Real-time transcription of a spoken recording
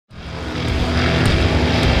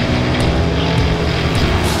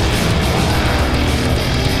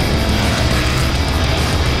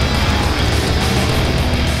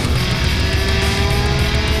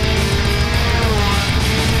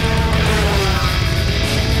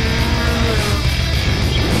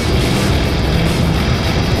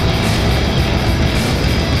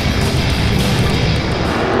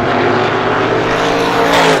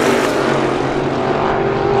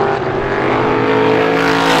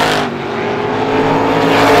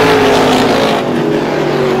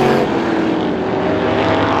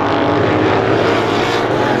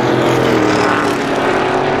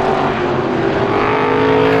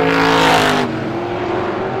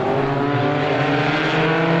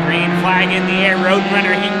flag in the air.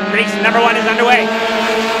 Roadrunner heat race number 1 is underway.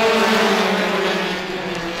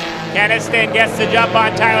 Keniston gets the jump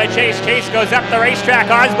on Tyler Chase. Chase goes up the racetrack.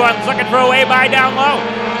 Osborne's looking for a way by down low.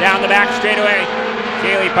 Down the back straightaway.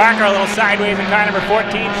 Kaylee Parker a little sideways in car number 14.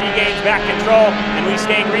 She gains back control, and we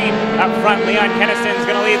stay green. Up front, Leon Keniston's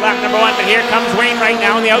going to lead lap number 1, but here comes Wainwright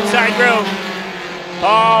now in the outside groove.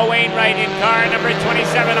 Paul Wainwright in car number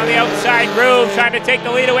 27 on the outside groove, trying to take the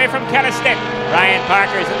lead away from Keniston. Ryan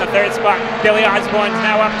Parker's in the 3rd spot. Billy Osborne's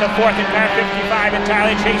now up to 4th in car 55, and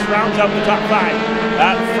Tyler Chase rounds out the top 5.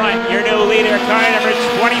 Up front, your new leader, car number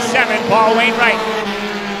 27, Paul Wainwright.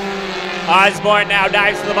 Osborne now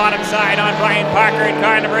dives to the bottom side on Brian Parker in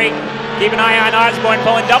car number 8. Keep an eye on Osborne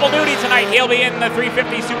pulling double duty tonight. He'll be in the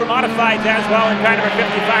 350 Super Modifieds as well in car number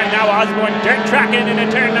 55. Now Osborne dirt tracking into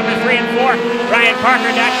turn number 3 and 4. Brian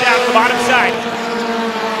Parker dashed down to the bottom side.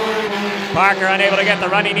 Parker unable to get the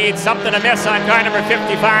run he needs. Something amiss on car number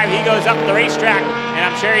 55. He goes up the racetrack, and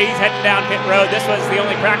I'm sure he's heading down pit road. This was the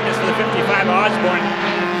only practice for the 55 Osborne.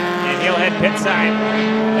 And he'll head pit side.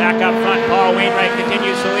 Back up front, Paul Wainwright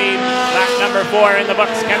continues to lead. Lap number 4 in the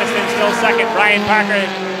books. Keniston still 2nd. Brian Parker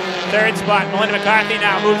 3rd spot. Melinda McCarthy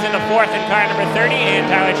now moves into 4th in car number 30, and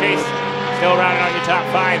Tyler Chase still rounding on your top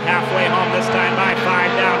 5. Halfway home this time by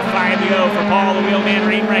 5 down, 5 to go for Paul the Wheelman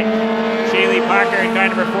Wainwright. Shaylee Parker in car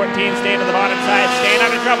number 14 staying to the bottom side, staying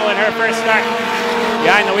out of trouble in her first start.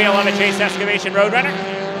 Behind the wheel of a Chase Excavation Roadrunner.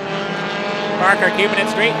 Parker keeping it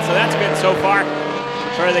straight, so that's good so far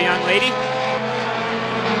for the young lady.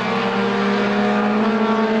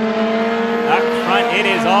 Up front, it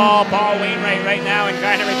is all Paul Wainwright right now in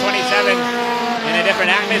car number 27 in a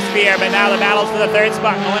different atmosphere, but now the battle's for the 3rd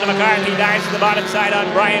spot. Melinda McCarthy dives to the bottom side on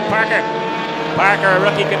Brian Parker. Parker, a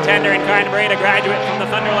rookie contender in car number 8, a graduate from the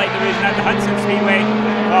Thunderlight division at the Hudson Speedway,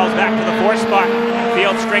 falls back to the 4th spot.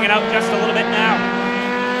 Field stringing out just a little bit now.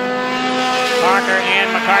 Parker and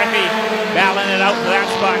McCarthy battling it out for that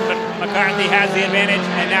spot, but McCarthy has the advantage,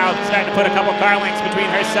 and now starting to put a couple car lengths between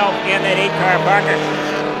herself and that 8-car Parker.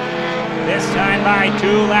 This time by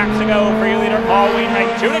 2 laps to go for your leader, Paul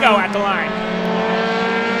Wainwright. 2 to go at the line.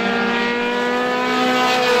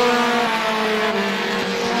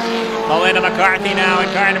 Melinda McCarthy now in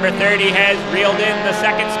car number 30 has reeled in the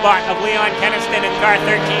 2nd spot of Leon Keniston in car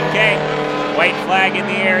 13K. White flag in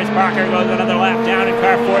the air as Parker goes another lap down in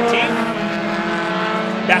car 14.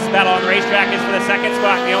 Best battle on the racetrack is for the 2nd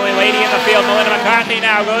spot. The only lady in the field, Melinda McCarthy,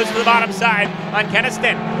 now goes to the bottom side on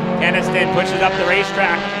Keniston. Keniston pushes up the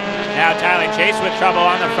racetrack. Now Tyler Chase with trouble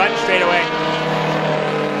on the front straightaway.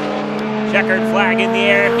 Checkered flag in the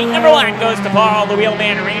air. Heat number 1 goes to Paul the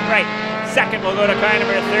Wheelman Wainwright. 2nd will go to car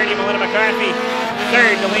number 30, Melinda McCarthy.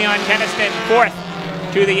 3rd to Leon Keniston. 4th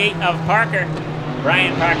to the 8 of Parker.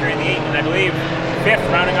 Brian Parker in the 8, and I believe 5th,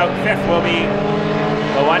 rounding out 5th, will be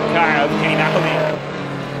the 1 car of Kane Appleman.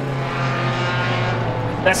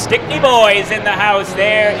 The Stickney boys in the house.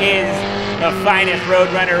 There is the finest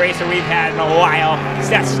Roadrunner racer we've had in a while,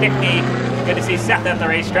 Seth Stickney. Good to see Seth at the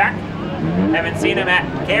racetrack. Haven't seen him at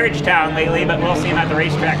Carriage Town lately, but we'll see him at the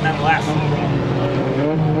racetrack nonetheless.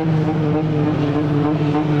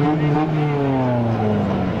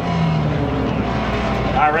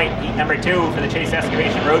 All right, heat number 2 for the Chase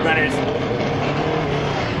Excavation Roadrunners.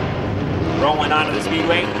 Rolling onto the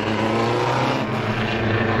Speedway.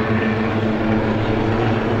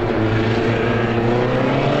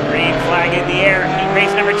 Flag in the air. Heat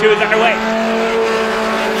race number 2 is underway.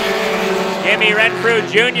 Jimmy Renfrew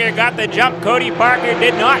Jr. got the jump. Cody Parker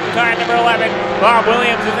did not in car number 11. Bob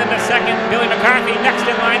Williams is into 2nd. Billy McCarthy next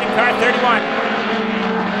in line in car 31.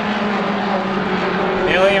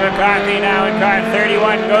 Billy McCarthy now in car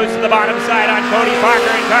 31 goes to the bottom side on Cody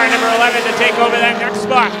Parker in car number 11 to take over that next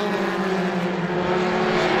spot.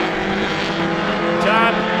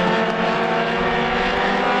 Tom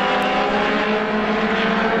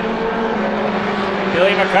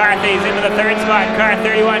Billy McCarthy's into the 3rd spot in car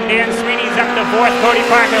 31. Dan Sweeney's up to 4th. Cody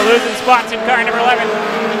Parker losing spots in car number 11.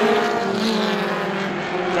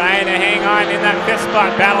 Trying to hang on in that 5th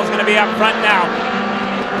spot. Battle's going to be up front now.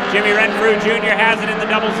 Jimmy Renfrew Jr. has it in the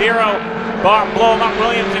 00. Bob Blow 'em Up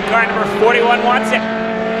Williams in car number 41 wants it.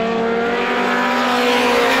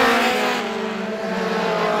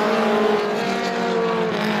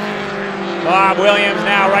 Bob Williams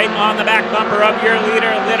now right on the back bumper of your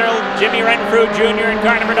leader, little Jimmy Renfrew Jr. in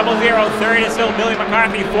car number 00. 3rd is still Billy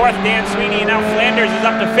McCarthy. 4th, Dan Sweeney. Now Flanders is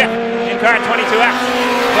up to 5th in car 22X.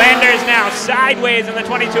 Flanders now sideways in the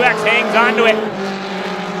 22X, hangs onto it.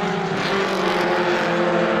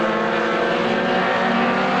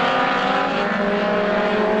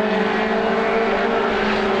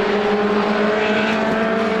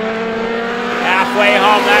 halfway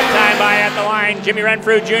home that time by at the line. Jimmy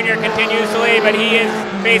Renfrew Jr. continues to lead, but he is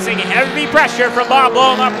facing heavy pressure from Bob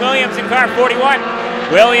blowing up Williams in car 41.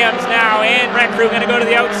 Williams now and Renfrew going to go to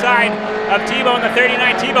the outside of Tebow in the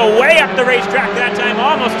 39. Tebow way up the racetrack that time,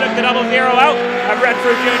 almost took the 0-0 out of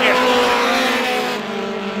Renfrew Jr.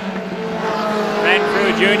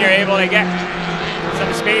 Renfrew Jr. able to get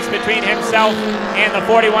some space between himself and the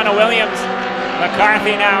 41 of Williams.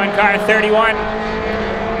 McCarthy now in car 31.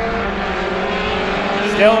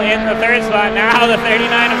 Still in the third spot. Now the 39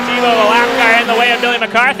 of Tebow, the lap car in the way of Billy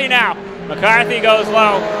McCarthy now. McCarthy goes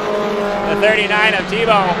low. The 39 of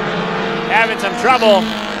Tebow having some trouble.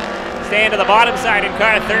 Staying to the bottom side in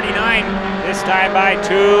car 39. This time by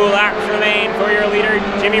 2 laps remain for your leader,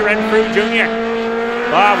 Jimmy Renfrew Jr.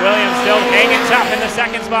 Bob Williams still hanging tough in the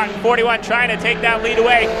second spot in 41, trying to take that lead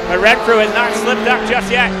away, but Renfrew has not slipped up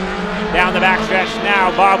just yet. Down the backstretch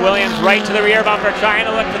now, Bob Williams right to the rear bumper, trying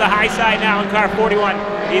to look to the high side now in car 41.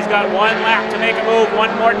 He's got 1 lap to make a move,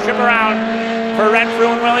 1 more trip around for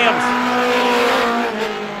Renfrew and Williams.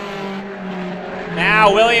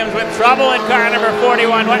 Now Williams with trouble in car number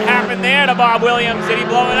 41. What happened there to Bob Williams? Did he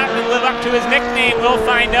blow it up and live up to his nickname? We'll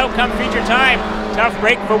find out come feature time. Tough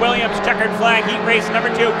break for Williams, checkered flag, heat race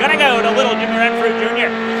number 2. Gonna go to little Jimmy Renfrew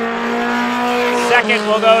Jr. Second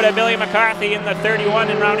will go to Billy McCarthy in the 31,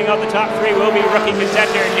 and rounding out the top 3 will be rookie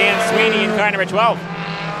contender Dan Sweeney in car number 12.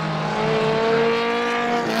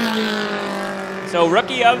 So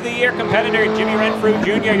Rookie of the Year competitor Jimmy Renfrew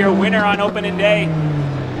Jr., your winner on opening day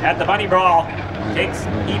at the Bunny Brawl, takes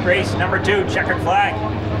heat race number 2, checkered flag.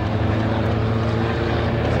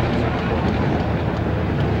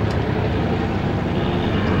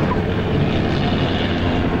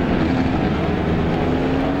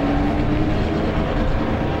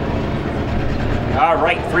 All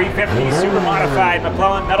right, 350 Super Modified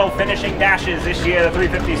McClellan Metal Finishing Dashes this year. The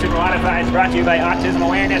 350 Super Modified is brought to you by Autism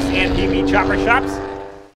Awareness and PB Chopper Shops.